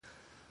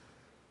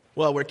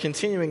Well, we're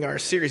continuing our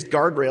series,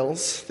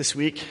 Guardrails, this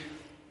week.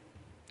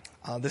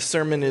 This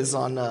sermon is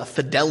on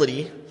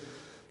fidelity.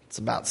 It's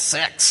about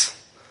sex.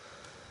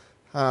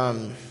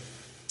 And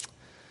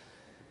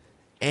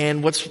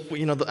what's,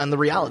 and the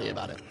reality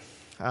about it.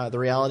 The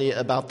reality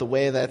about the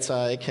way that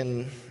it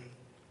can,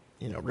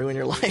 ruin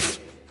your life.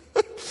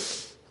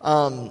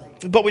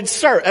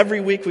 But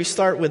every week we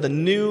start with a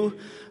new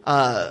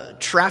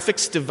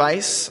Traffics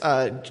device.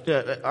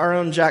 Our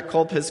own Jack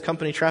Culp, his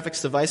company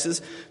Traffics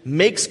Devices,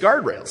 makes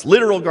guardrails,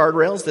 literal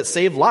guardrails that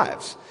save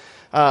lives.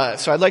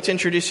 So I'd like to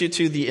introduce you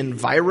to the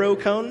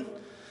EnviroCone.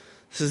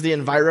 This is the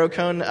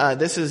EnviroCone.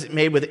 This is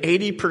made with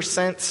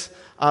 80%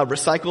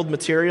 recycled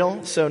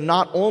material. So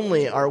not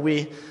only are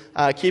we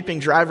keeping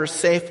drivers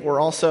safe,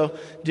 we're also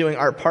doing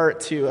our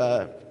part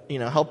to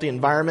help the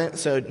environment.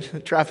 So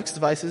Traffics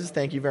Devices,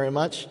 thank you very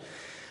much.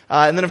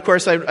 And then, of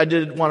course, I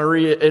did want to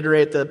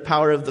reiterate the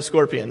power of the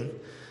Scorpion.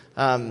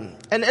 I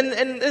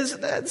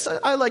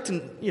like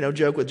to,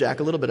 joke with Jack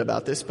a little bit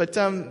about this, but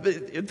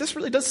this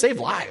really does save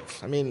lives.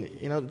 I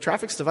mean,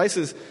 Traffics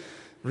Devices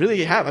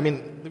really have. I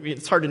mean,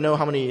 it's hard to know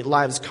how many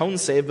lives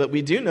cones save, but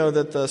we do know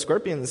that the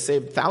Scorpion has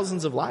saved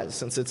thousands of lives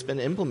since it's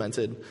been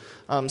implemented.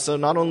 So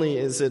not only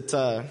is it,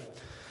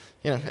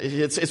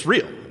 it's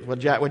real. What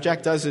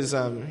Jack does is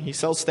he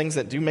sells things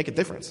that do make a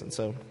difference, and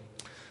so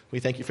we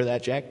thank you for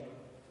that, Jack.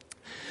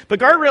 But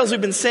guardrails,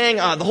 we've been saying,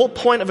 the whole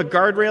point of a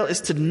guardrail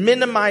is to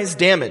minimize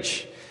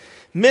damage.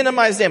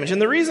 Minimize damage.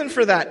 And the reason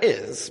for that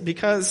is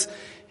because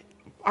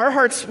our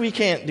hearts, we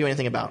can't do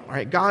anything about. All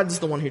right? God's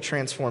the one who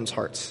transforms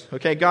hearts.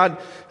 Okay? God,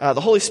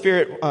 the Holy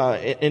Spirit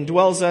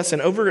indwells us,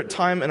 and over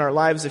time in our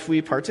lives, if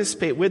we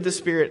participate with the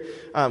Spirit,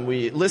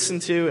 we listen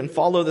to and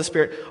follow the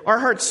Spirit, our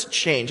hearts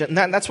change. And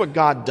that's what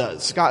God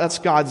does. That's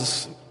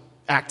God's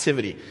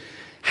activity.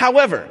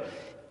 However,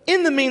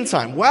 in the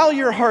meantime, while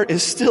your heart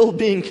is still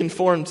being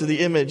conformed to the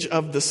image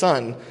of the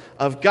Son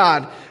of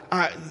God,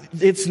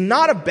 it's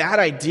not a bad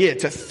idea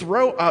to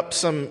throw up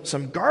some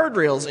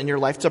guardrails in your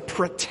life to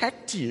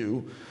protect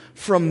you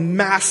from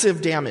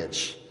massive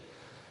damage,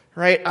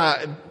 right?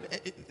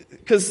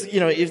 Because,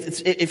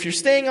 if you're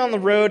staying on the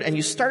road and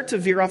you start to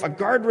veer off, a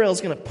guardrail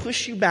is going to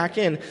push you back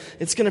in.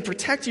 It's going to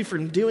protect you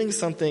from doing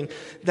something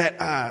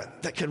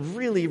that could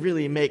really,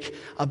 really make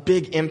a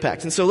big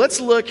impact. And so let's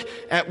look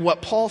at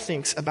what Paul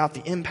thinks about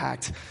the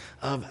impact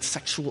of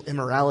sexual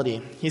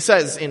immorality. He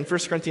says in 1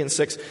 Corinthians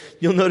 6,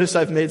 you'll notice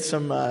I've made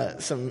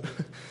some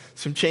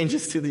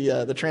changes to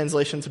the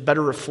translation to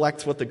better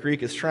reflect what the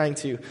Greek is trying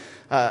to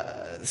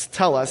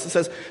tell us. It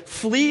says,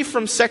 flee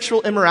from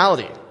sexual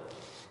immorality.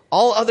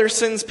 All other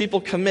sins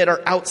people commit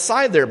are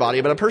outside their body,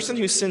 but a person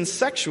who sins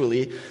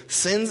sexually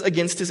sins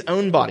against his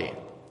own body.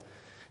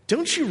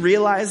 Don't you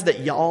realize that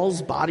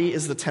y'all's body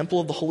is the temple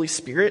of the Holy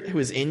Spirit who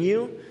is in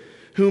you,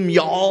 whom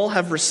y'all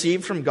have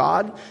received from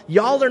God?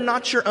 Y'all are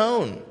not your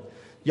own.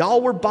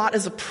 Y'all were bought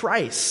as a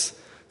price,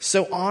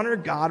 so honor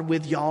God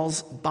with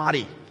y'all's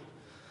body.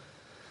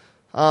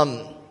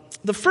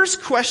 The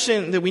first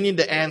question that we need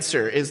to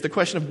answer is the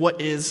question of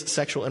what is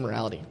sexual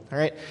immorality, all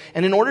right?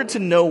 And in order to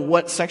know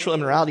what sexual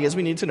immorality is,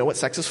 we need to know what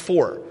sex is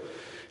for.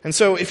 And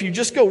so if you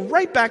just go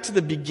right back to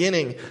the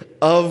beginning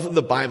of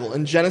the Bible,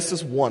 in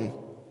Genesis 1,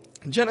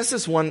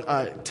 Genesis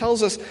 1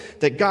 tells us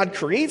that God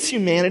creates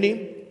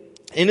humanity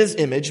in his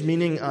image,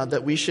 meaning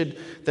that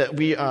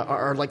we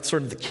are like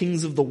sort of the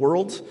kings of the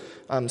world.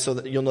 So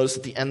that you'll notice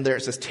at the end there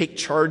it says, take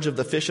charge of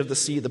the fish of the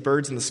sea, the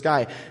birds in the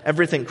sky,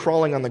 everything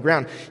crawling on the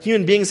ground.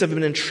 Human beings have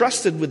been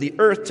entrusted with the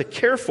earth to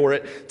care for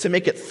it, to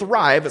make it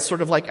thrive. It's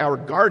sort of like our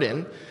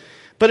garden.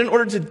 But in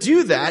order to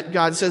do that,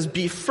 God says,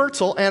 be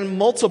fertile and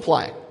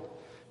multiply.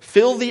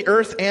 Fill the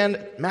earth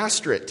and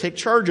master it. Take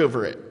charge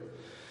over it.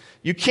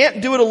 You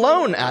can't do it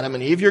alone, Adam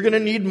and Eve. You're going to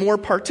need more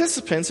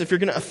participants if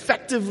you're going to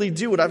effectively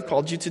do what I've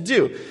called you to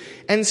do.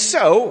 And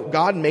so,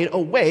 God made a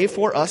way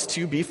for us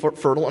to be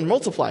fertile and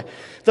multiply.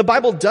 The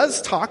Bible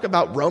does talk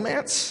about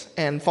romance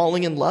and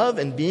falling in love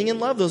and being in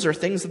love. Those are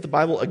things that the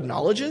Bible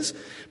acknowledges.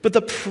 But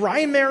the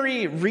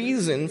primary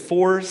reason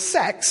for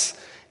sex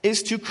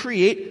is to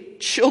create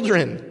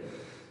children.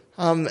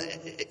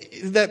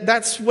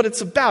 That's what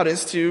it's about,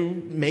 is to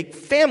make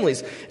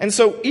families. And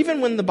so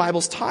even when the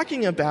Bible's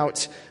talking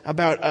about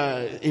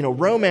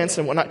romance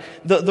and whatnot,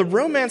 the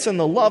romance and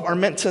the love are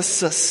meant to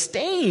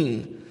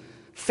sustain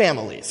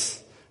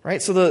families,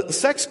 right? So the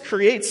sex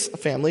creates a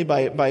family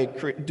by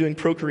doing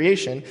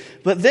procreation,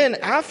 but then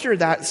after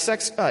that,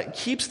 sex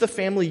keeps the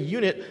family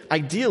unit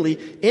ideally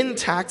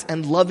intact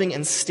and loving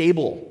and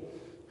stable.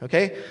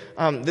 Okay?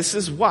 This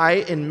is why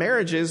in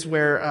marriages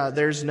where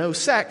there's no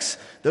sex,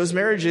 those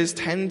marriages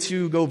tend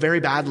to go very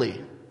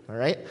badly. All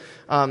right?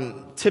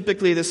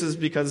 Typically, this is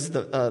because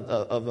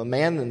of a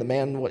man and the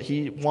man, what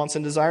he wants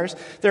and desires.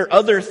 There are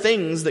other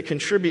things that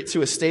contribute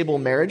to a stable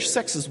marriage.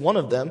 Sex is one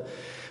of them.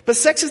 But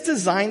sex is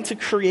designed to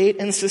create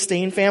and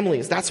sustain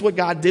families. That's what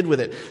God did with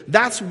it.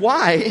 That's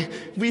why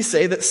we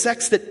say that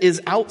sex that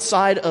is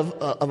outside of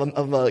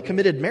a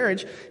committed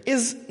marriage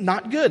is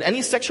not good.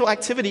 Any sexual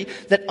activity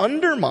that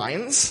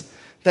undermines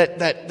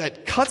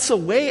that cuts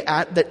away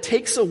at, that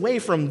takes away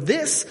from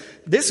this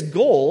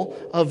goal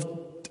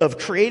of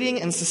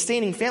creating and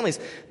sustaining families,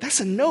 that's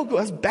a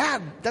no-go.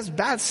 That's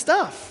bad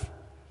stuff.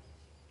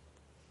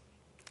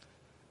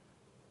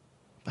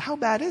 But how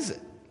bad is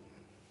it?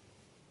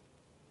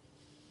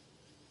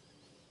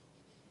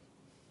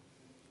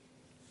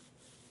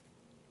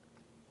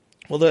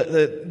 Well,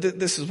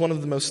 this is one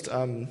of the most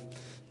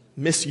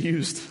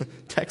misused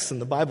texts in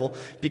the Bible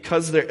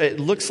because it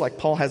looks like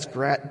Paul has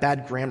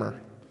bad grammar.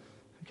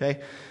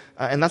 Okay?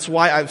 And that's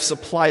why I've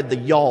supplied the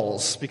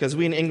y'alls, because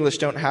we in English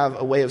don't have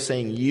a way of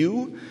saying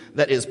you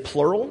that is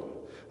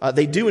plural.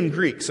 They do in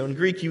Greek. So in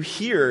Greek, you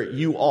hear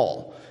you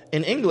all.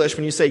 In English,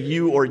 when you say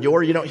you or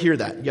your, you don't hear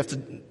that. You have to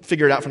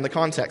figure it out from the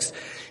context.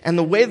 And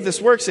the way that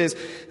this works is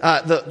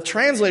the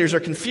translators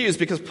are confused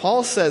because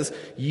Paul says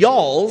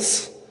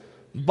y'all's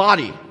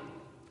body.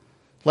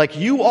 Like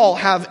you all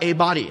have a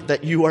body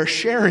that you are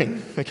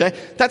sharing. Okay?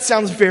 That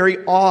sounds very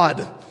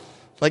odd.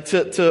 Like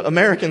to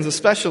Americans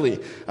especially.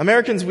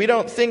 Americans, we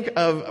don't think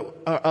of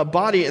a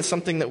body as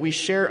something that we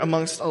share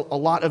amongst a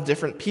lot of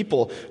different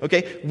people.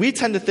 Okay? We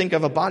tend to think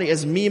of a body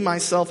as me,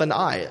 myself, and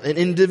I, an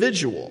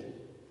individual.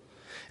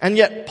 And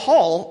yet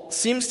Paul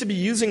seems to be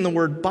using the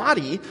word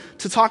body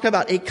to talk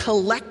about a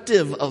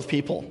collective of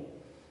people.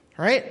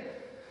 Right?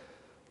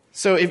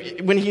 So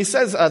when he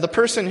says the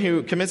person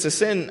who commits a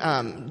sin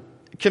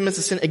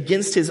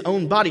against his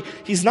own body,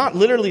 he's not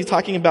literally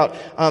talking about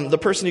the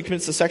person who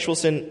commits the sexual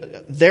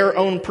sin, their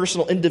own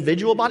personal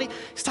individual body.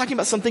 He's talking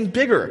about something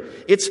bigger.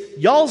 It's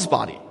y'all's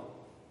body.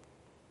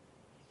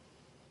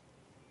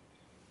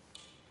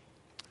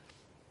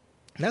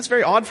 And that's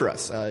very odd for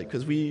us,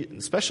 because we,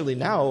 especially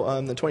now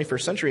in the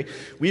 21st century,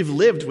 we've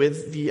lived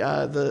with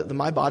the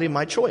my body,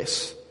 my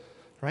choice.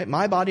 Right?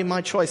 My body,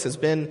 my choice has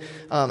been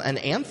an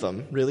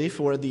anthem, really,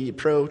 for the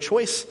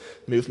pro-choice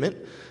movement.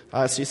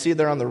 So you see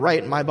there on the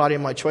right, my body,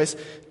 my choice.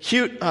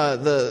 Cute,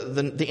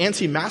 the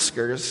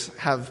anti-maskers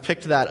have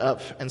picked that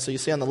up. And so you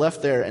see on the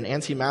left there an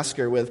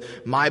anti-masker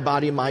with my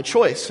body, my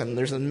choice. And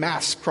there's a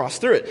mask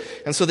crossed through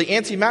it. And so the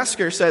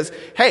anti-masker says,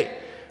 hey,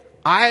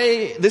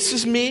 this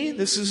is me,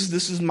 this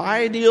is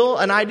my ideal,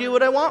 and I do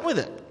what I want with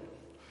it.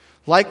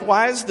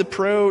 Likewise, the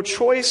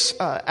pro-choice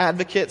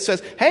advocate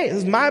says, hey, this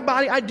is my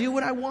body, I do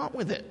what I want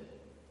with it.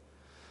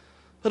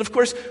 But of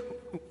course,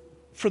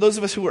 for those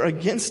of us who are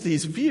against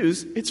these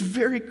views, it's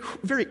very,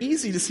 very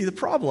easy to see the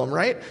problem,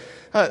 right?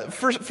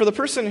 For the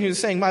person who's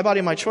saying my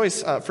body, my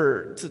choice,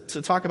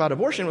 to talk about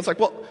abortion, it's like,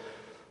 well,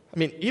 I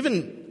mean,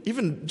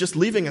 even just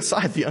leaving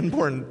aside the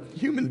unborn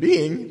human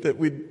being that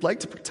we'd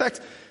like to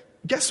protect,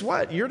 guess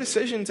what? Your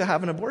decision to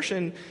have an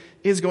abortion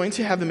is going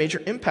to have a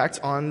major impact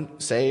on,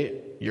 say,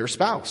 your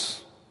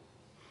spouse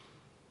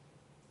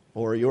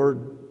or your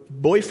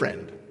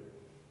boyfriend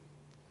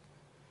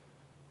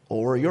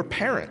or your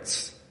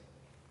parents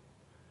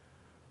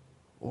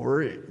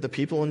or the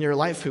people in your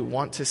life who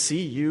want to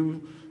see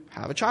you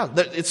have a child.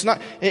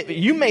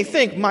 You may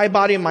think my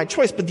body and my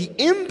choice, but the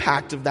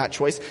impact of that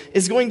choice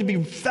is going to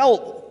be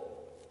felt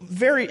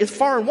it's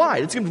far and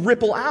wide. It's going to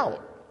ripple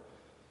out.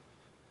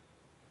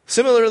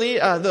 Similarly,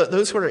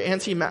 those who are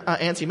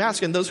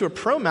anti-mask and those who are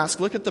pro-mask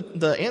look at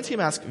the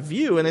anti-mask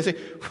view and they say,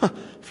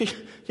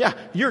 yeah,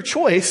 your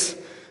choice,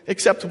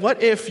 except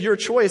what if your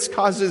choice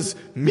causes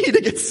me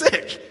to get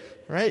sick?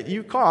 Right?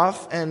 You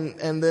cough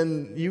and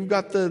then you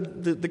got the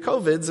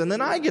COVIDs and then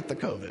I get the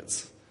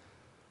COVIDs.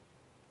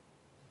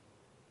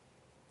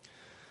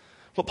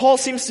 What Paul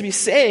seems to be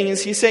saying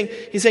is he's saying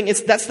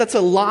that's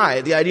a lie,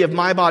 the idea of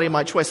my body,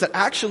 my choice, that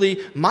actually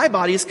my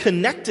body is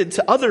connected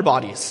to other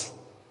bodies.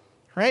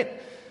 Right?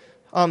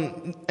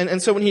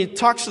 And so when he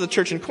talks to the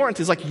church in Corinth,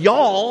 he's like,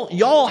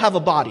 y'all have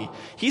a body.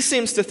 He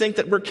seems to think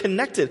that we're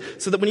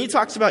connected. So that when he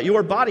talks about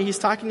your body, he's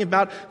talking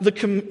about the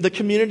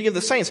community of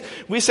the saints.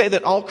 We say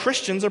that all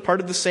Christians are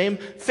part of the same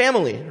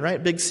family,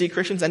 right? Big C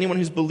Christians, anyone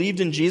who's believed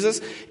in Jesus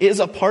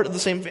is a part of the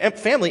same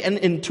family.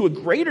 And to a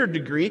greater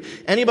degree,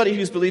 anybody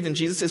who's believed in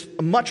Jesus is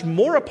much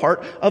more a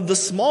part of the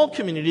small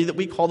community that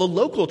we call the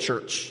local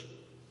church.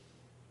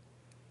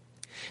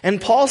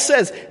 And Paul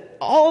says,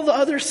 all the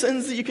other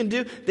sins that you can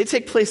do, they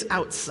take place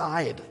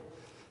outside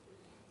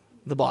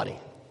the body.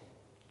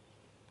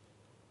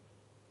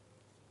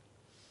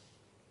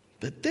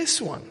 But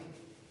this one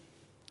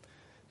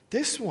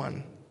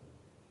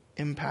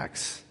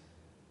impacts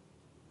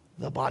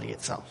the body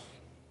itself.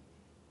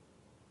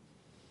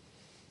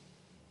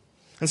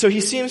 And so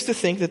he seems to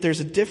think that there's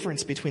a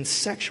difference between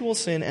sexual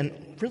sin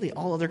and really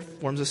all other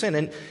forms of sin.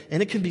 And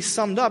it can be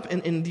summed up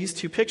in these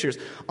two pictures.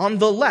 On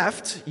the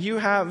left, you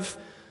have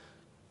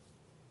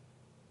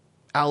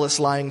Alice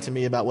lying to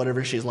me about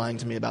whatever she's lying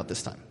to me about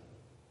this time.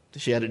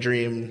 She had a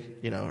dream,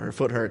 her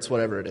foot hurts,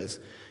 whatever it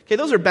is. Okay,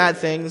 those are bad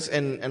things,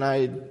 and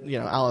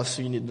Alice,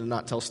 you need to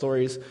not tell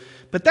stories.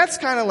 But that's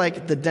kind of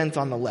like the dent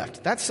on the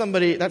left. That's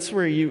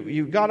where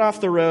you got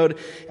off the road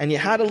and you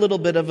had a little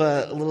bit of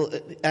a little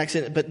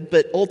accident,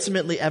 but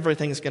ultimately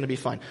everything's going to be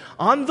fine.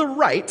 On the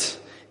right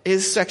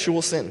is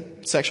sexual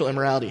sin, sexual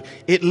immorality.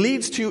 It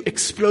leads to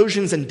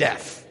explosions and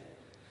death.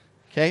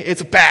 Okay,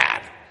 it's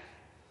bad.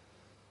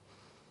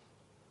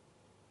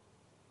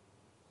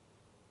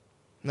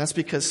 And that's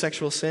because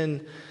sexual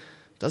sin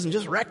doesn't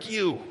just wreck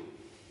you,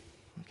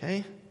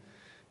 okay?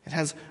 It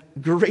has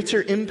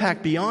greater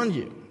impact beyond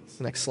you. That's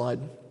the next slide.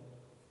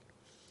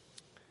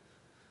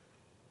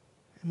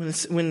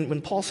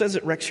 When Paul says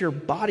it wrecks your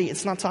body,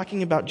 it's not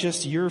talking about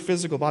just your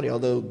physical body,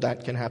 although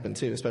that can happen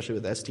too, especially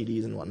with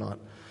STDs and whatnot.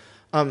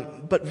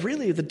 But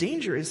really, the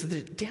danger is that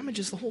it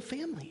damages the whole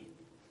family.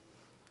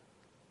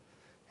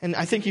 And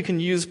I think you can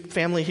use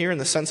family here in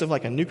the sense of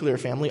like a nuclear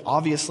family.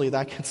 Obviously,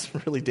 that gets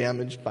really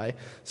damaged by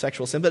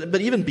sexual sin.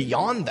 But even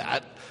beyond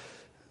that,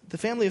 the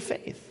family of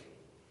faith.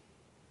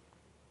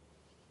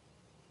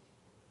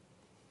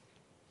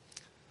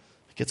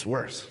 It gets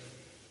worse.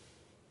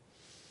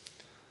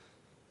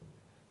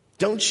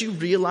 Don't you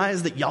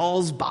realize that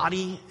y'all's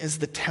body is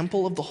the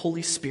temple of the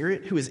Holy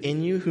Spirit who is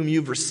in you, whom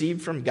you've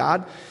received from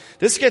God?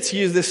 This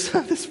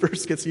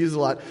verse gets used a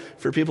lot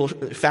for people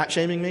fat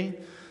shaming me.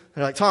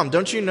 They're like, Tom,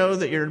 don't you know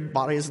that your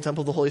body is the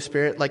temple of the Holy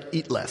Spirit? Like,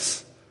 eat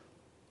less.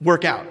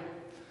 Work out.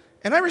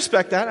 And I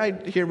respect that. I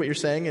hear what you're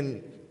saying,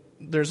 and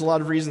there's a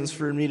lot of reasons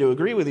for me to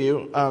agree with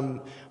you.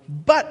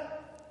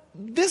 But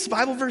this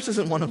Bible verse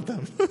isn't one of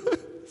them.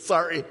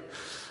 Sorry.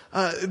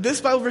 This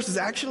Bible verse is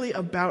actually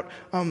about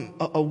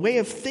a way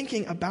of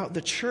thinking about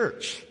the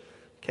church.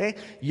 Okay?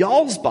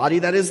 Y'all's body,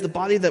 that is the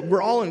body that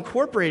we're all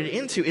incorporated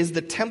into, is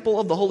the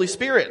temple of the Holy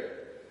Spirit.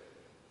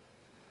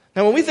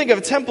 Now, when we think of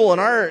a temple in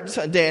our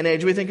day and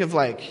age, we think of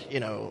like, I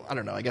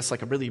don't know, I guess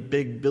like a really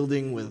big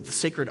building with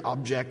sacred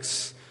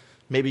objects.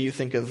 Maybe you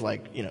think of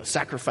like,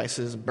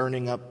 sacrifices,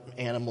 burning up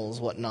animals,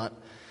 whatnot.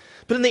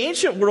 But in the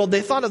ancient world,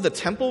 they thought of the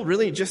temple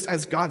really just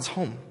as God's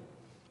home,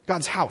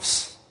 God's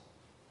house.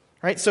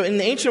 Right? So in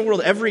the ancient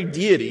world, every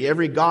deity,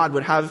 every god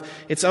would have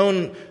its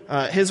own,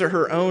 his or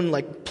her own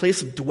like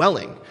place of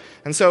dwelling.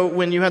 And so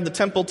when you had the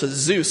temple to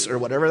Zeus or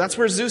whatever, that's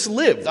where Zeus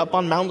lived, up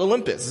on Mount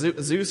Olympus.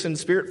 Zeus in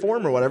spirit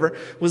form or whatever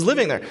was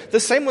living there. The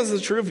same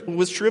was true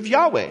of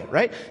Yahweh,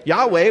 right?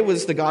 Yahweh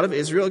was the God of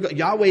Israel.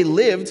 Yahweh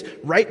lived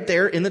right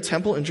there in the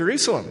temple in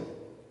Jerusalem.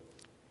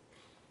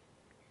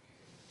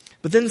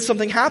 But then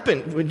something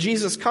happened. When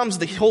Jesus comes,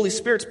 the Holy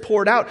Spirit's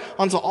poured out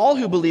onto all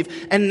who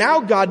believe. And now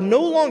God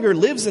no longer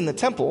lives in the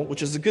temple,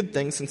 which is a good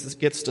thing since it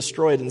gets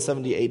destroyed in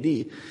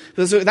 70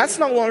 AD. So that's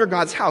no longer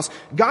God's house.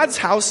 God's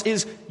house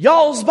is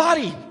y'all's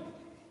body.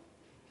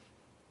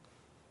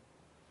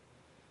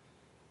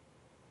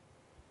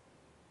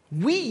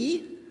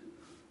 We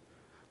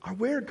are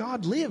where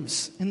God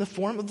lives in the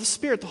form of the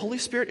Spirit. The Holy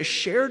Spirit is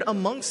shared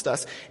amongst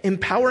us,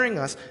 empowering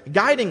us,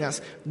 guiding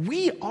us.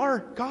 We are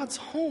God's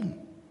home.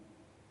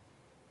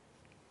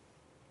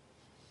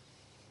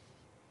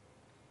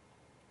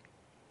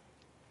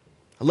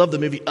 I love the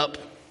movie Up.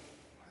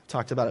 I've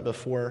talked about it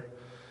before.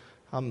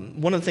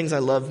 One of the things I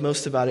love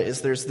most about it is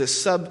there's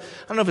this I don't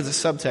know if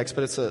it's a subtext,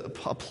 but it's a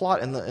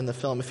plot in the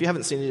film. If you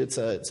haven't seen it,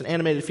 it's an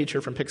animated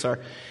feature from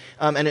Pixar.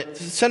 And it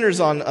centers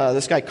on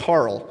this guy,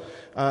 Carl.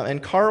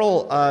 And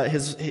Carl, at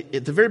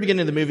the very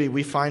beginning of the movie,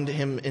 we find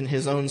him in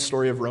his own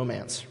story of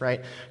romance,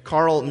 right?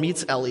 Carl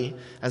meets Ellie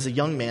as a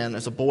young man,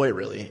 as a boy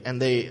really,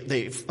 and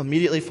they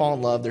immediately fall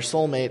in love. They're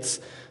soulmates.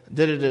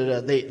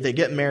 They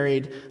get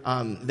married.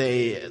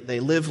 They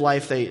live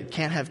life. They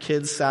can't have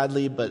kids,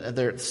 sadly, but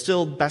they're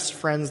still best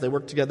friends. They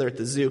work together at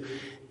the zoo.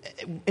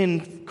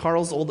 In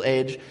Carl's old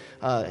age,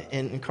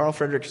 in Carl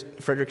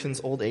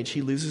Fredrickson's old age,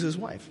 he loses his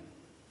wife.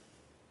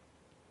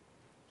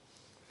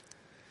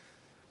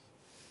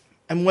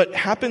 And what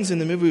happens in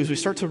the movie is we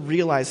start to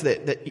realize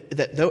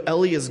that though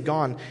Ellie is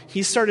gone,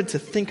 he started to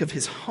think of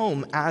his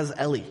home as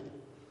Ellie,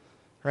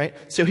 right?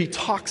 So he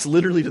talks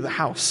literally to the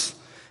house.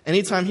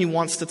 Anytime he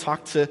wants to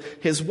talk to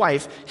his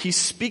wife, he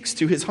speaks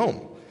to his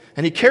home.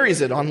 And he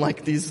carries it on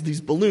like these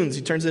balloons.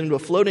 He turns it into a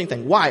floating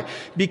thing. Why?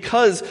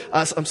 Because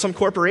some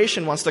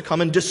corporation wants to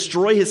come and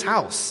destroy his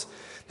house.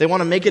 They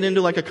want to make it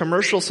into like a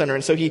commercial center.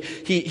 And so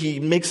he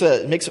makes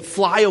it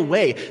fly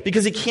away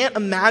because he can't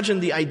imagine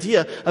the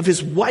idea of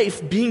his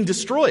wife being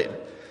destroyed.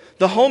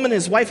 The home and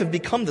his wife have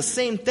become the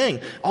same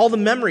thing. All the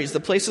memories, the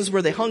places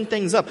where they hung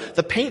things up,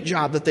 the paint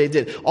job that they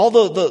did, all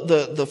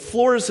the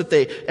floors that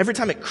every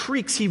time it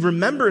creaks, he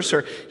remembers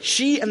her.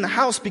 She and the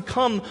house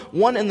become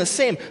one and the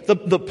same.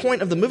 The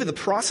point of the movie, the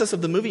process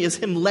of the movie is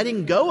him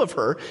letting go of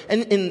her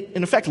and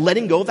in effect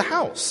letting go of the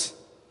house.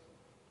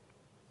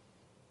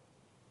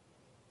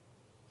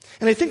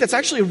 And I think that's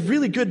actually a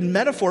really good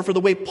metaphor for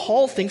the way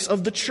Paul thinks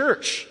of the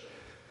church.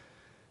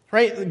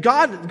 Right?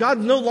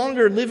 God no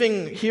longer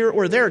living here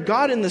or there.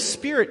 God in the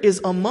Spirit is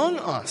among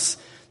us.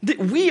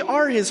 We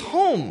are his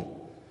home.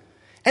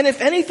 And if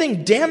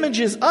anything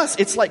damages us,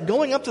 it's like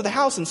going up to the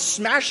house and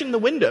smashing the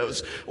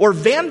windows or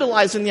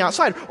vandalizing the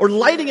outside or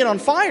lighting it on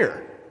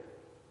fire.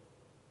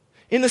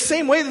 In the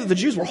same way that the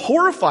Jews were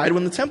horrified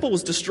when the temple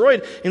was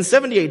destroyed in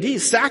 70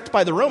 AD, sacked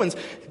by the Romans,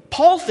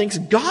 Paul thinks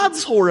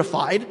God's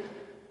horrified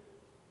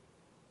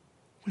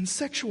when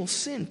sexual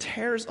sin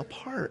tears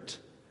apart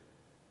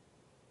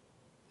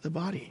the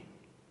body.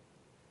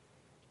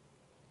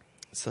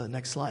 So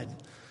next slide.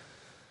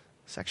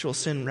 Sexual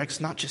sin wrecks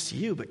not just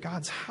you, but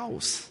God's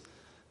house.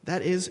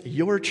 That is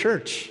your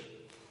church.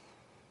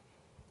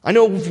 I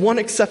know of one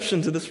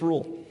exception to this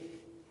rule.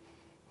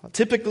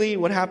 Typically,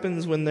 what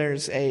happens when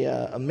there's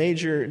a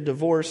major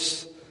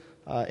divorce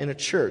in a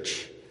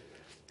church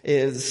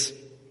is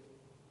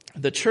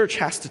the church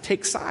has to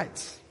take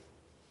sides.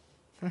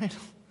 Right?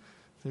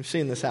 We've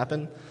seen this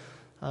happen,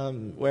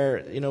 where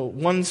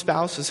one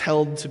spouse is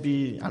held to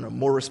be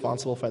more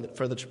responsible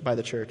by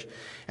the church,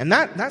 and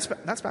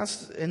that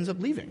spouse ends up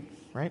leaving,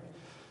 right?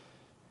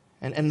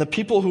 And the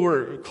people who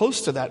are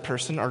close to that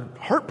person are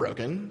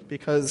heartbroken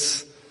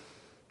because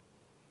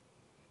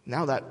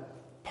now that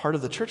part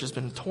of the church has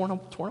been torn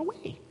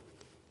away.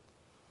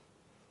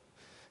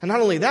 And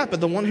not only that,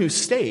 but the one who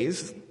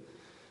stays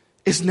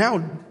is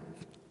now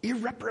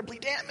irreparably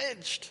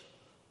damaged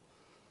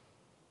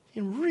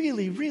and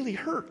really, really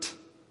hurt.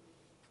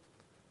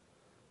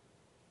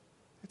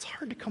 It's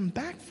hard to come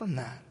back from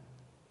that.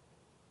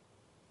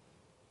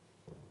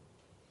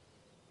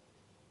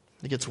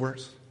 It gets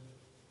worse.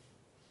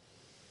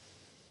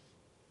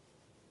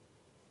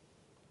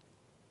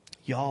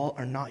 Y'all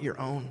are not your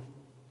own.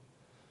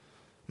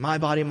 My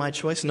body, my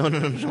choice. No.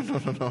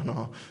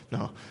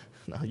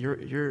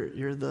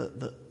 You're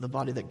the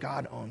body that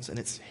God owns, and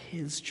it's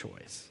His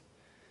choice.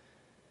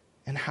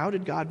 And how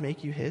did God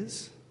make you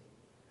His?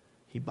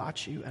 He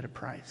bought you at a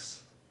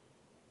price.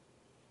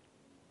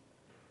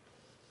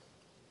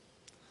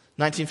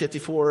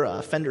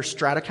 1954 Fender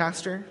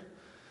Stratocaster.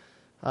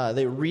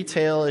 They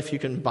retail, if you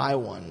can buy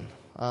one,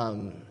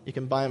 you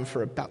can buy them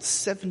for about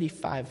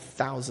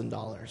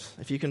 $75,000.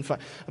 If you can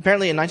find,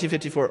 apparently in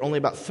 1954, only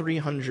about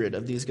 300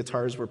 of these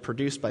guitars were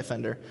produced by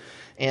Fender,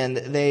 and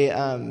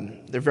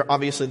they're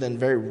obviously then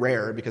very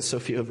rare because so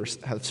few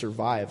have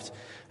survived.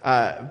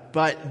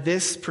 But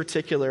this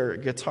particular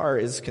guitar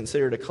is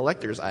considered a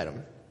collector's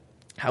item.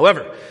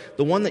 However,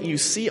 the one that you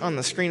see on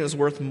the screen is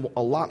worth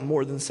a lot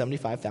more than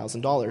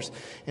 $75,000.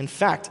 In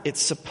fact, it's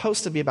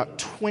supposed to be about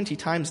 20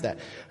 times that.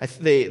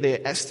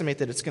 They estimate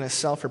that it's going to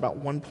sell for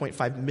about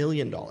 $1.5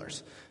 million,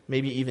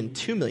 maybe even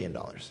 $2 million.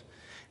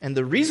 And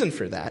the reason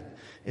for that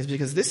is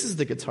because this is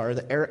the guitar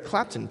that Eric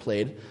Clapton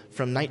played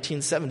from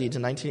 1970 to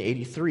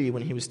 1983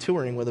 when he was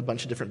touring with a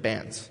bunch of different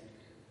bands.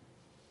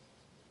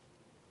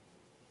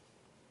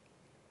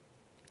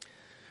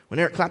 When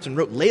Eric Clapton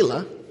wrote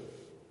Layla,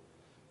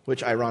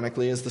 which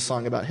ironically is the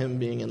song about him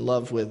being in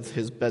love with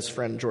his best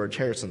friend George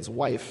Harrison's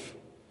wife.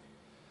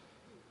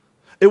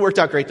 It worked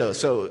out great though.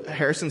 So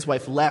Harrison's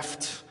wife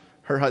left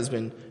her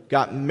husband,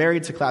 got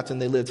married to Clapton,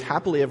 they lived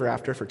happily ever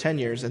after for 10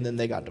 years, and then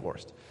they got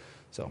divorced.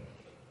 So,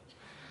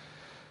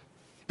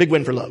 big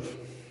win for love.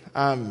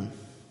 So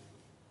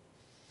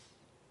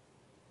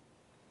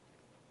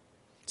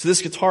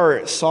this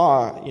guitar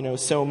saw,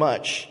 so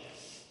much,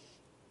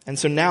 and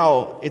so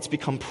now it's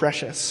become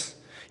precious.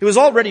 It was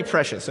already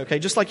precious, okay?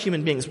 Just like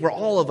human beings, we're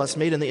all of us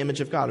made in the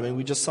image of God. I mean,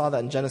 we just saw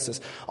that in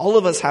Genesis. All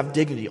of us have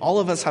dignity. All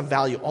of us have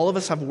value. All of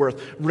us have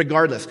worth,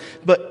 regardless.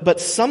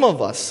 But some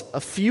of us, a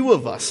few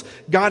of us,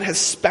 God has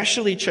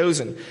specially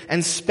chosen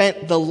and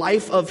spent the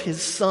life of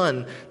His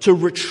Son to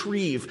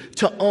retrieve,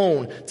 to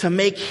own, to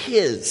make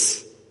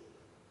His.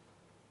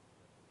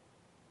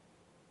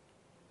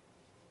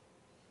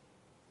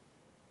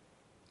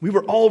 We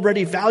were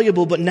already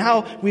valuable, but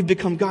now we've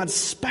become God's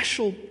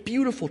special,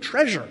 beautiful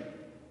treasure.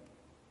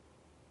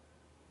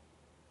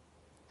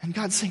 And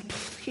God's saying,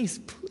 please,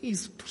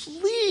 please,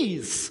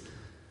 please,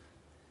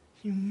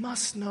 you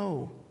must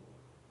know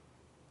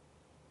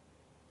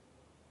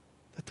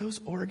that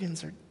those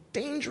organs are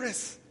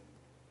dangerous.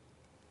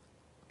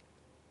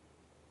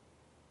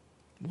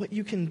 What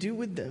you can do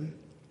with them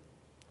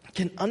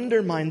can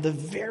undermine the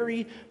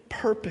very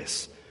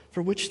purpose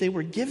for which they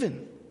were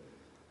given,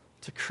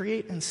 to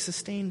create and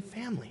sustain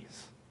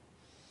families.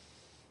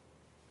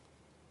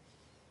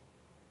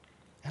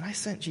 And I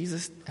sent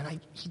Jesus, and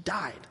He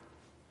died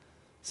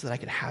so that I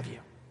could have you.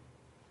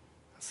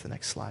 That's the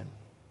next slide.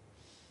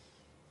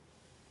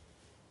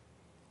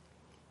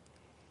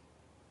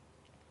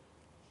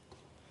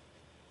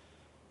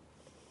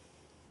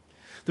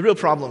 The real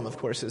problem, of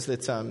course, is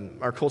that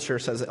our culture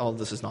says that all of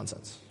this is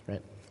nonsense,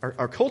 right?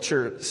 Our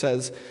culture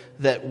says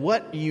that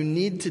what you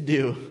need to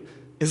do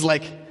is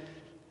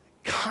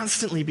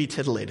constantly be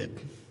titillated,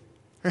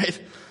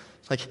 right?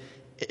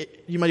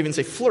 You might even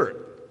say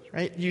flirt.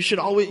 Right? You should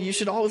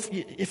always,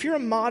 if you're a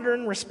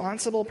modern,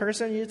 responsible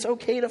person, it's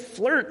okay to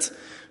flirt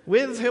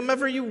with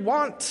whomever you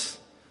want.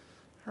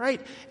 Right?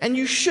 And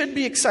you should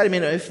be excited. I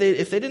mean, if they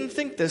didn't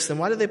think this, then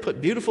why did they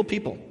put beautiful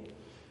people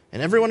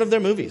in every one of their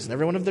movies and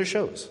every one of their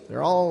shows?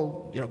 They're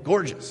all,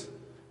 gorgeous.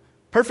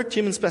 Perfect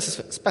human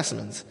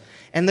specimens.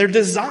 And they're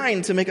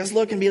designed to make us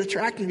look and be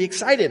attracted and be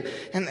excited.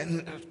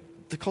 And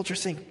the culture is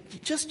saying,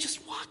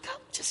 just walk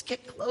up, just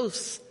get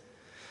close.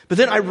 But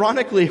then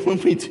ironically,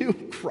 when we do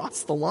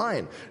cross the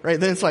line, right,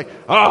 then it's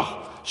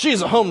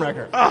she's a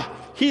homewrecker.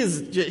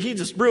 He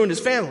just ruined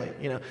his family.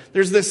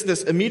 There's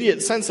this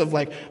immediate sense of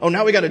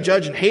now we got to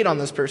judge and hate on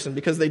this person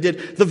because they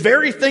did the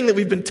very thing that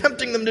we've been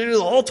tempting them to do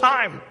the whole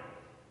time.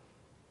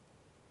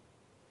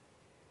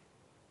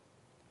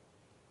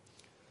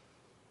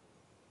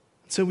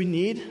 So we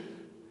need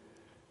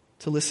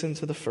to listen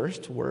to the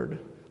first word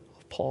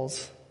of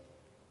Paul's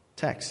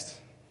text.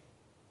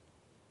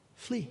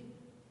 Flee.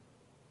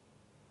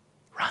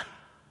 Run.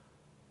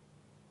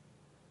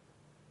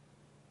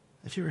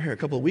 If you were here a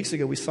couple of weeks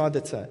ago, we saw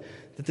that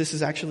this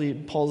is actually,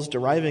 Paul's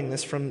deriving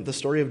this from the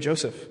story of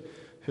Joseph,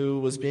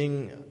 who was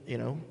being,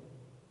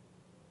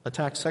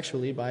 attacked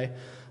sexually by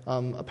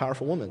a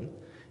powerful woman.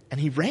 And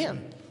he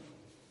ran.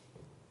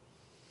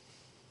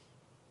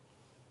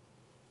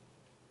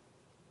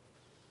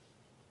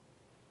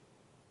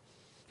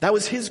 That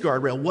was his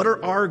guardrail. What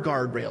are our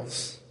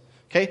guardrails?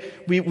 Okay,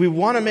 we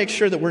want to make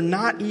sure that we're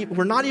not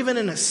even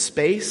in a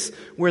space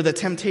where the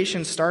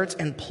temptation starts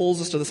and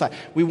pulls us to the side.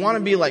 We want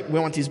to be like, we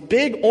want these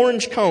big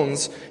orange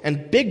cones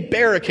and big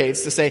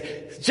barricades to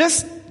say,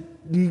 just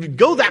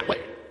go that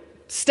way.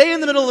 Stay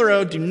in the middle of the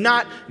road. Do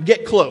not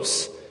get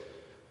close.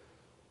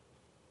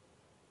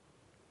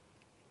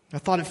 I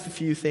thought of a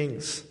few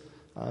things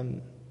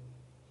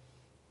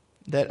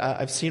that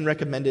I've seen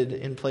recommended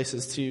in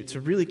places to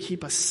really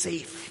keep us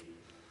safe,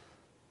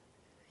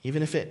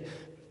 even if it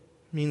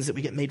means that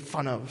we get made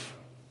fun of.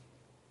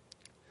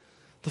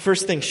 The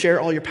first thing,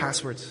 share all your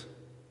passwords.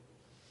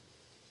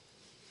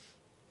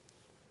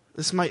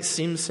 This might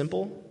seem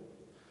simple,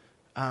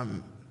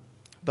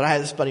 but I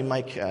had this buddy,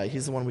 Mike.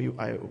 He's the one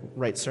I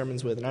write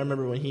sermons with. And I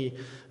remember when he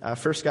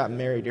first got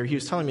married, or he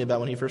was telling me about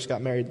when he first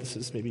got married. This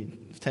is maybe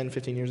 10,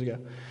 15 years ago.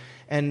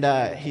 And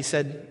he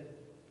said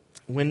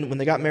when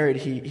they got married,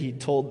 he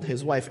told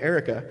his wife,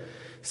 Erica,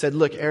 said,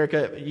 look,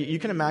 Erica, you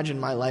can imagine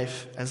my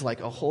life as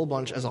like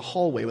as a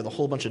hallway with a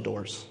whole bunch of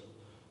doors.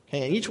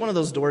 Okay, and each one of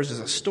those doors is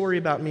a story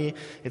about me.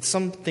 It's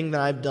something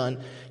that I've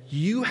done.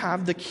 You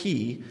have the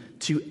key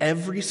to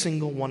every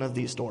single one of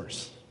these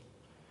doors.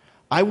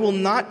 I will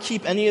not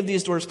keep any of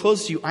these doors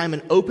closed to you. I'm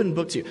an open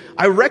book to you.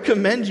 I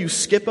recommend you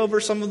skip over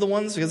some of the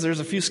ones because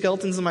there's a few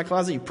skeletons in my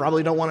closet you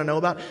probably don't want to know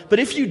about. But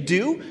if you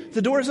do,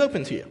 the door is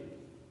open to you.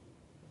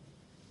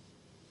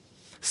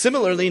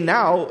 Similarly,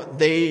 now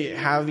they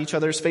have each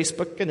other's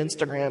Facebook and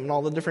Instagram and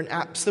all the different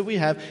apps that we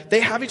have. They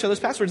have each other's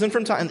passwords, and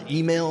from time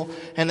email,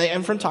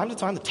 and from time to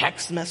time the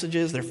text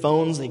messages, their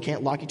phones. They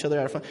can't lock each other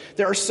out of phone.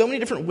 There are so many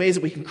different ways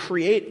that we can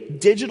create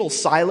digital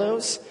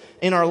silos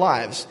in our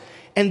lives,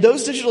 and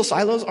those digital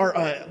silos are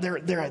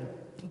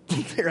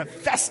they're a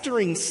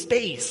festering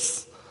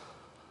space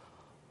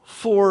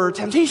for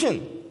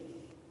temptation.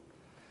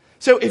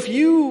 So if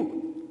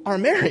you are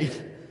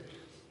married,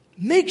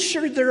 make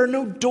sure there are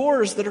no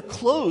doors that are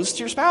closed to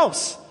your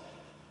spouse.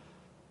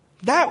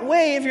 That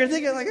way, if you're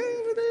thinking like,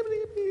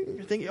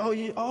 you're thinking,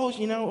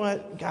 you know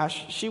what?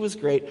 Gosh, she was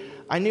great.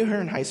 I knew her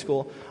in high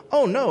school.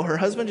 Oh no, her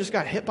husband just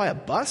got hit by a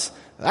bus?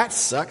 That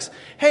sucks.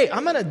 Hey,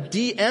 I'm going to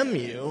DM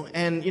you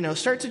and,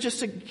 start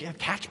to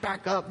catch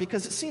back up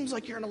because it seems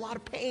like you're in a lot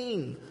of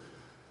pain.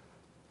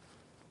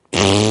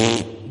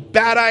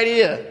 Bad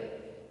idea.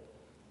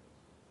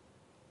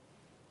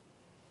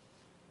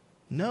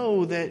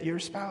 Know that your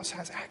spouse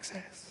has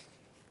access.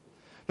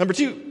 Number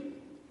 2,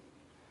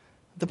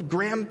 the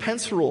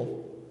Graham-Pence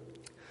rule.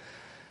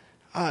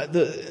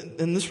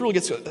 And this rule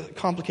gets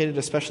complicated,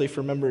 especially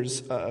for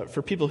members,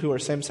 for people who are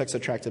same-sex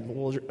attracted, but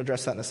we'll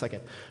address that in a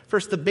second.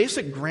 First, the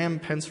basic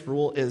Graham-Pence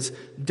rule is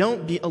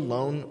don't be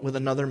alone with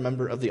another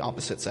member of the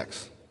opposite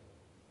sex.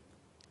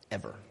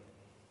 Ever.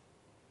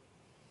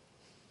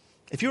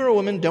 If you are a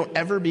woman, don't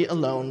ever be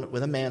alone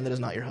with a man that is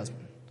not your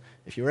husband.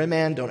 If you're a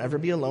man, don't ever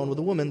be alone with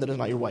a woman that is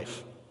not your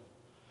wife.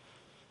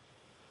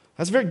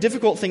 That's a very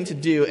difficult thing to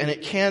do, and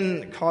it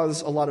can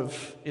cause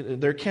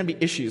there can be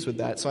issues with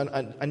that. So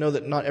I know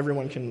that not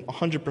everyone can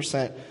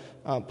 100%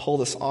 pull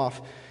this off,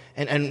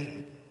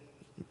 and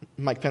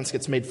Mike Pence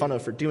gets made fun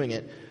of for doing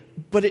it,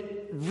 but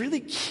it really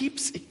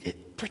keeps,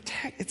 it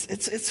protects,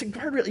 it's a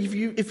guardrail.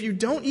 If you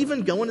don't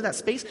even go into that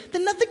space,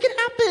 then nothing can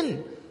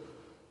happen.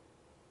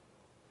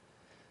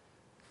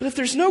 But if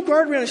there's no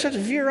guardrail and you start to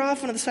veer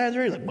off onto the side of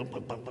the road, you're like, bum,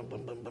 bum, bum, bum,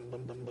 bum, bum,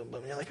 bum, bum, bum,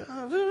 bum. You're like,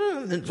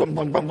 oh, then bum,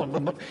 bum, bum, bum,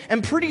 bum, bum.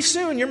 And pretty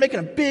soon you're making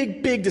a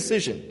big, big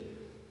decision.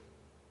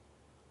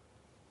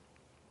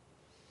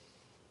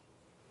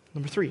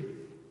 Number 3,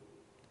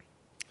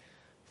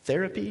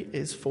 therapy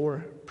is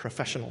for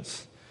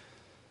professionals.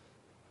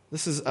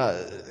 This is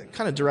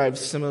kind of derived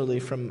similarly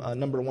from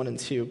number 1 and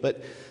 2,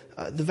 but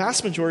the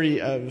vast majority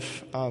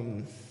of,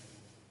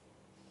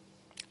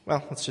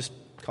 let's just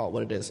call it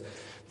what it is.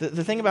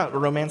 The thing about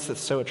romance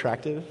that's so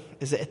attractive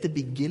is that at the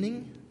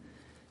beginning,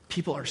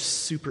 people are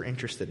super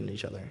interested in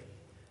each other.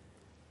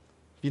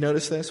 You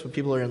notice this? When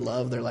people are in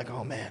love, they're like,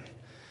 oh man,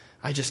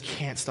 I just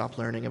can't stop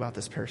learning about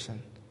this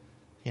person.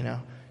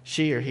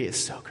 She or he is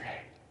so great.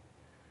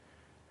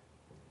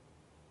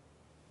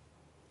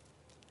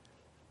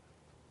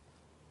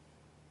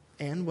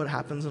 And what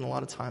happens in a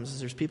lot of times is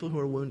there's people who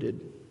are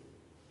wounded.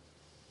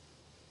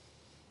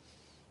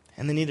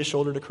 And they need a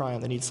shoulder to cry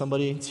on. They need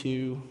somebody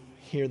to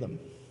hear them.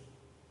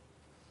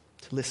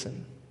 To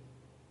listen.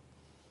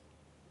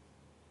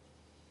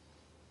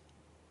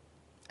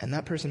 And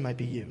that person might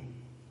be you.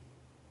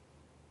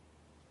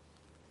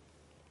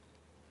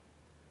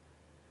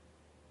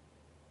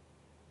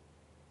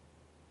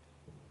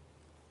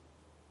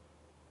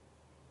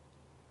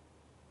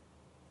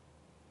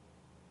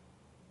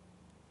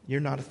 You're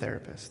not a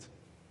therapist.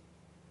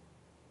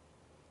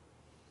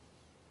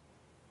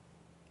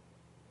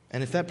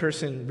 And if that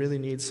person really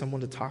needs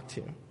someone to talk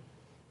to,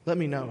 let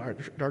me know.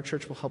 Our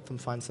church will help them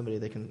find somebody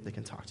they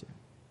can talk to.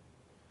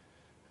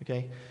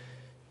 Okay?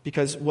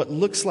 Because what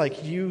looks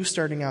like you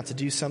starting out to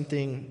do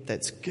something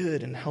that's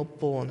good and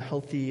helpful and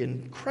healthy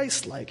and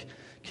Christ-like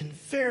can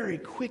very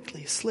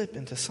quickly slip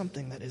into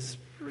something that is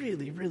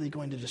really, really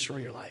going to destroy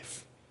your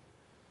life.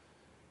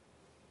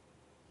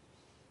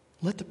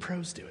 Let the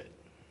pros do it.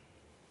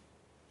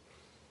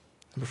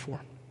 Number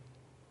 4.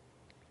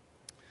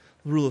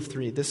 Rule of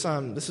 3. This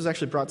was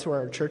actually brought to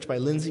our church by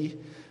Lindsay.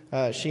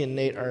 She and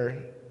Nate are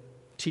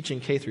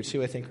teaching K through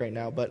 2, I think, right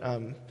now. But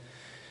I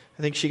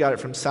think she got it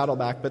from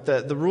Saddleback. But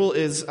the rule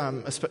is,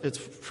 it's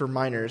for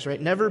minors,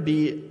 right? Never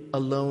be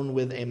alone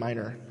with a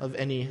minor of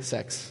any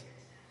sex.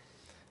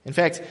 In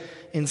fact,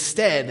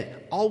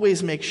 instead,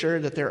 always make sure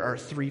that there are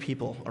 3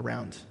 people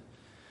around.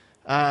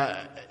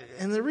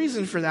 And the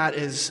reason for that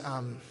is,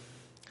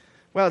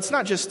 well, it's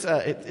not just,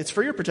 it's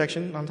for your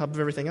protection on top of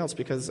everything else,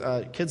 because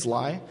kids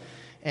lie.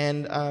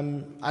 And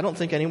I don't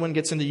think anyone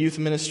gets into youth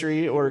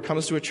ministry or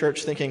comes to a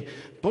church thinking,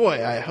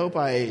 boy, I hope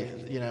I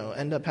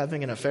end up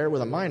having an affair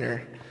with a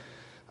minor.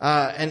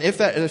 And if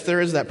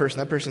there is that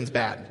person's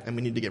bad, and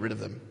we need to get rid of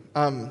them.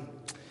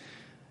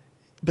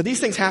 But these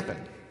things happen.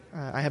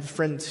 I have a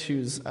friend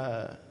whose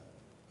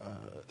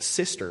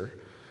sister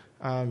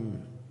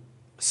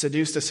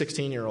seduced a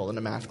 16-year-old in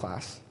a math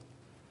class.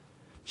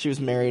 She was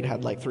married,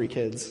 had like 3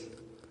 kids.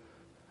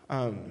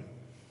 Now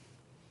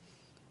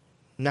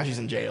she's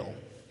in jail.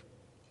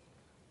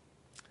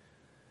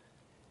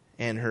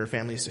 And her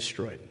family is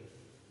destroyed.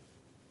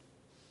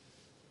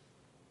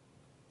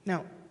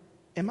 Now,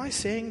 am I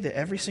saying that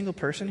every single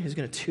person who's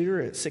going to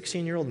tutor a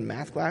 16-year-old in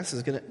math class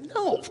is going to...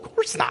 No, of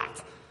course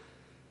not.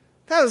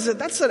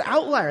 That's an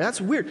outlier. That's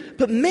weird.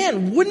 But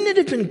man, wouldn't it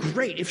have been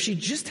great if she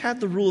just had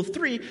the rule of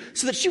 3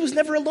 so that she was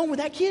never alone with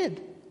that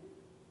kid?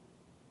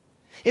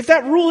 If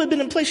that rule had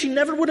been in place, she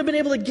never would have been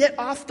able to get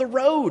off the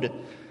road.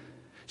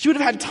 She would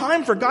have had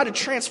time for God to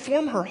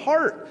transform her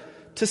heart,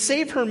 to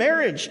save her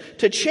marriage,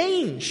 to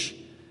change.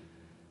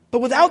 But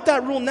without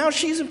that rule, now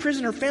she's in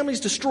prison, her family's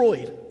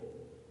destroyed.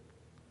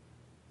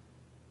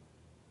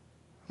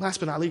 Last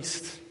but not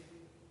least,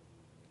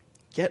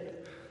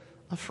 get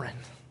a friend.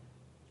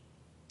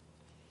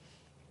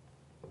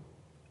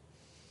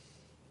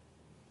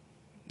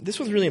 This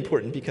one's really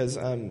important because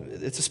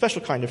it's a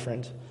special kind of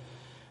friend.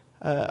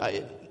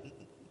 I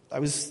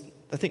was,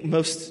 I think,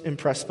 most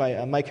impressed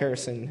by Mike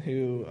Harrison,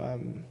 who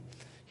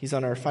he's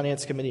on our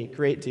finance committee.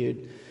 Great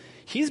dude.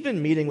 He's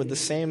been meeting with the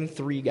same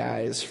 3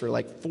 guys for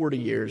like 40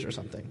 years or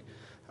something.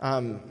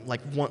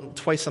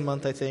 Twice a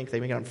month, I think. They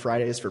meet on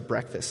Fridays for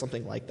breakfast,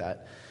 something like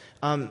that.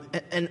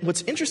 And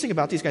what's interesting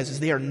about these guys is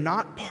they are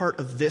not part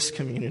of this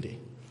community.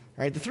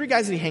 Right? The 3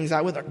 guys that he hangs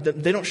out with,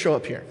 they don't show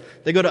up here.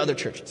 They go to other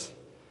churches.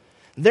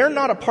 They're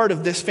not a part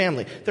of this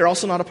family. They're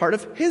also not a part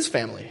of his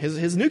family,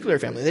 his nuclear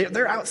family.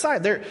 They're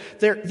outside.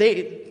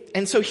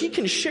 And so he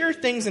can share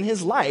things in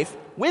his life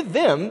with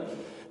them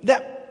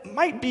that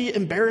might be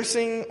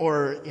embarrassing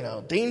or,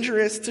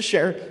 dangerous to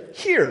share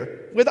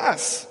here with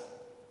us,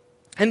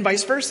 and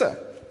vice versa.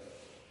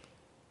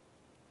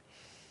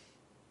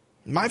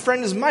 My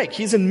friend is Mike.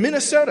 He's in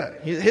Minnesota.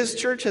 His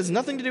church has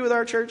nothing to do with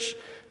our church.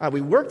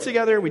 We work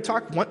together. We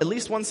talk at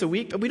least once a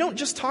week, but we don't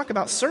just talk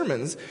about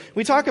sermons.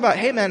 We talk about,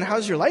 hey man,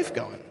 how's your life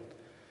going?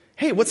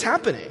 Hey, what's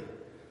happening?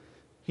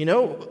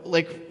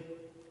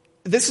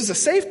 This is a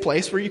safe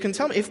place where you can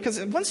tell me, because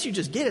once you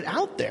just get it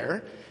out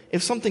there,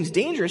 if something's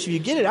dangerous, if you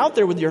get it out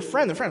there with your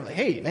friend, the friend, like,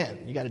 hey, man,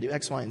 you got to do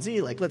X, Y, and Z.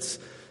 We're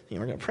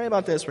going to pray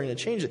about this. We're going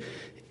to change it.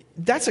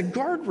 That's a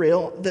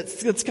guardrail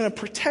that's going to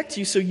protect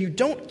you so you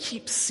don't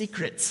keep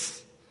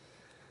secrets.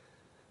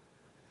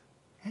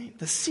 Right?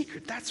 The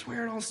secret, that's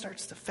where it all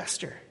starts to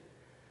fester.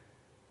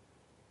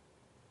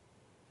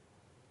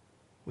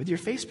 With your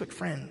Facebook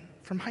friend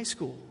from high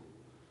school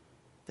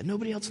that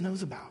nobody else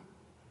knows about.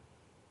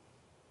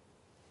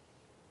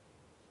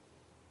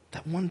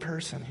 That one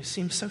person who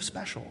seems so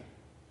special.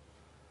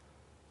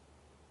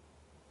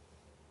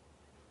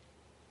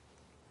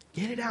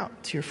 Get it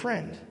out to your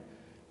friend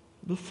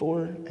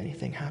before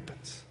anything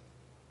happens.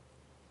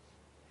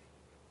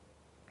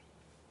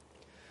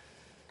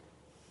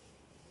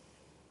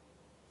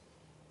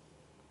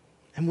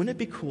 And wouldn't it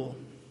be cool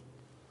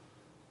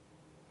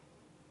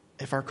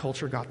if our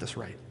culture got this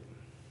right?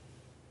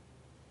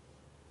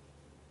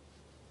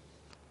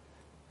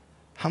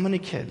 How many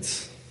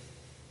kids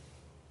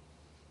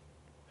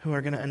who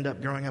are going to end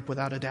up growing up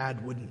without a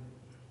dad wouldn't?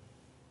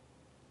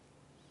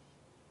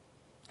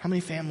 How many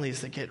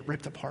families that get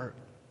ripped apart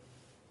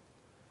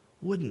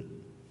wouldn't?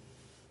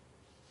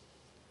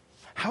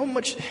 How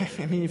much,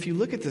 if you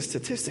look at the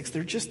statistics,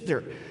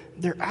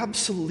 they're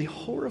absolutely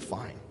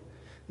horrifying.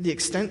 The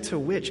extent to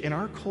which, in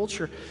our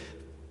culture,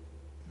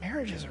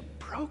 marriages are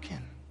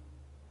broken.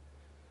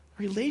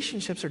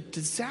 Relationships are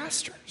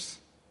disasters.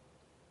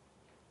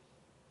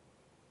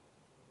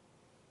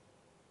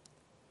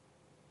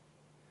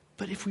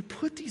 But if we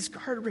put these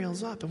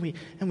guardrails up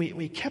and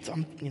we kept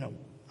them,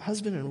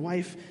 husband and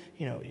wife,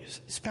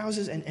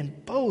 spouses,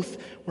 and both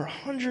were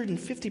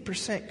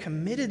 150%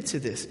 committed to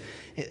this,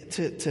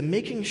 to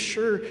making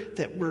sure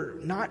that we're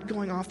not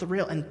going off the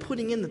rail and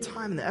putting in the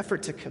time and the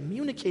effort to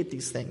communicate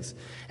these things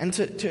and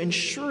to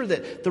ensure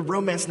that the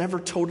romance never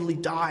totally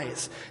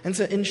dies and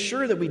to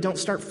ensure that we don't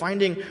start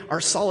finding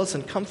our solace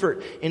and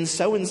comfort in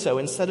so-and-so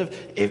instead of,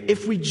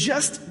 if we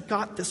just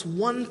got this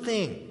one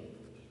thing,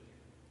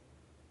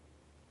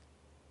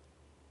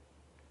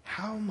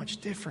 how much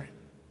different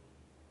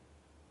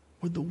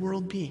would the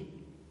world be?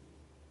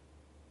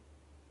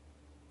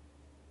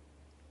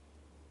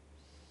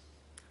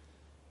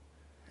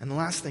 And the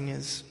last thing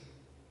is,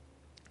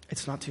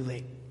 it's not too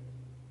late.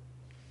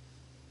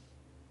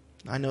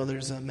 I know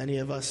there's many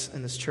of us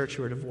in this church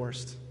who are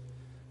divorced.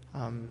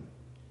 I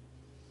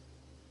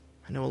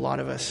know a lot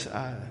of us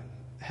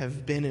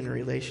have been in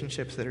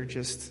relationships that are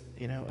just,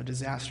 a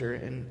disaster,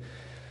 and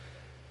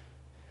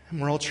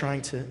we're all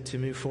trying to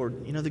move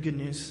forward. The good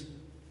news?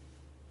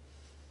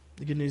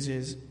 The good news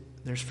is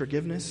there's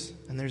forgiveness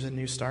and there's a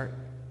new start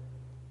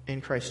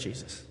in Christ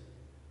Jesus.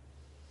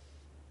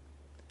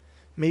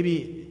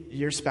 Maybe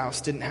your spouse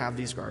didn't have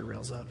these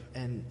guardrails up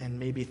and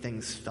maybe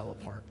things fell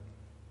apart.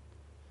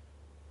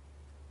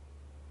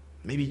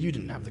 Maybe you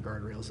didn't have the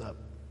guardrails up.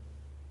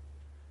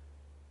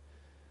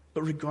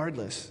 But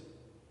regardless,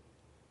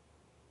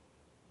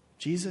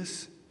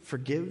 Jesus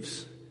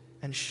forgives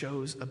and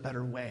shows a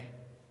better way.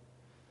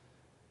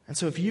 And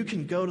so if you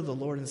can go to the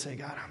Lord and say,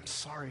 God, I'm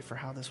sorry for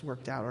how this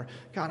worked out, or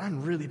God,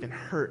 I've really been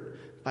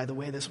hurt by the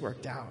way this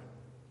worked out.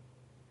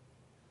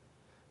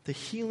 The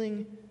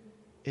healing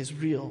is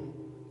real,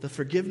 the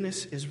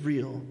forgiveness is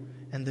real,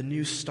 and the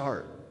new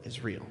start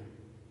is real.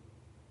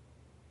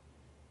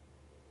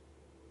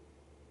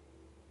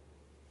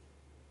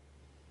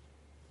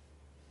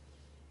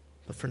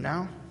 But for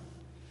now,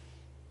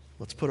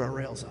 let's put our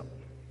rails up.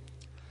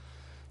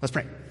 Let's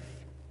pray.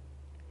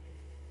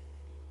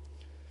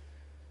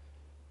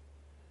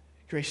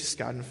 Gracious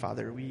God and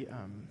Father, we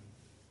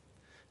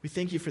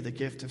thank you for the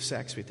gift of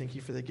sex. We thank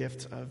you for the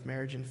gift of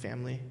marriage and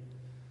family.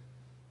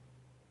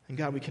 And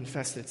God, we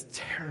confess that it's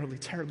terribly,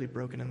 terribly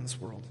broken in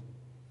this world.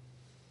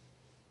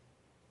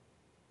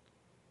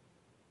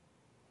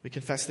 We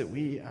confess that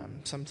we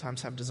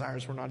sometimes have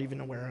desires we're not even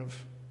aware of.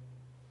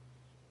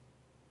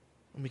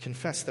 And we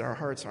confess that our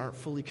hearts aren't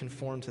fully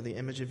conformed to the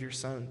image of your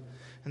Son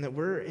and that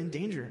we're in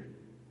danger.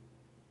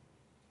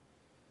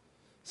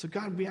 So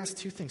God, we ask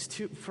two things.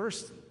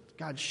 First,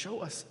 God, show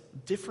us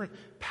different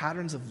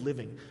patterns of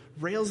living,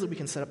 rails that we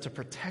can set up to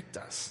protect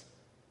us.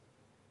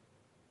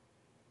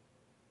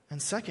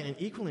 And second, and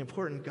equally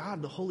important,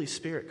 God, the Holy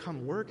Spirit,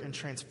 come work and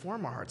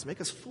transform our hearts.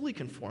 Make us fully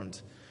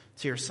conformed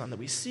to your Son, that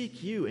we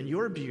seek you and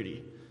your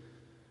beauty,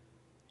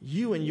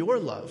 you and your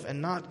love,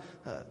 and not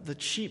the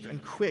cheap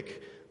and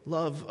quick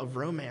love of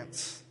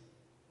romance.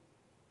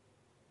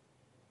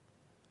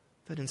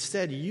 That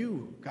instead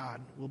you,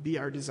 God, will be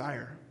our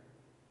desire.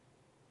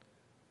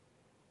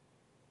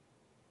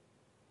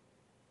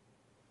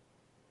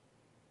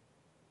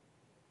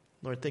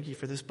 Lord, thank you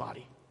for this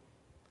body,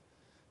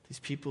 these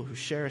people who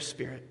share a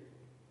spirit.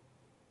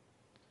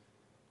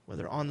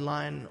 Whether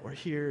online or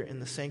here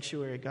in the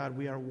sanctuary, God,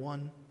 we are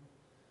one.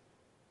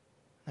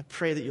 I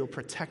pray that you'll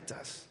protect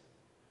us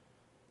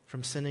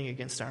from sinning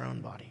against our own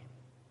body.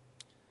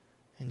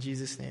 In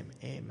Jesus' name,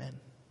 amen.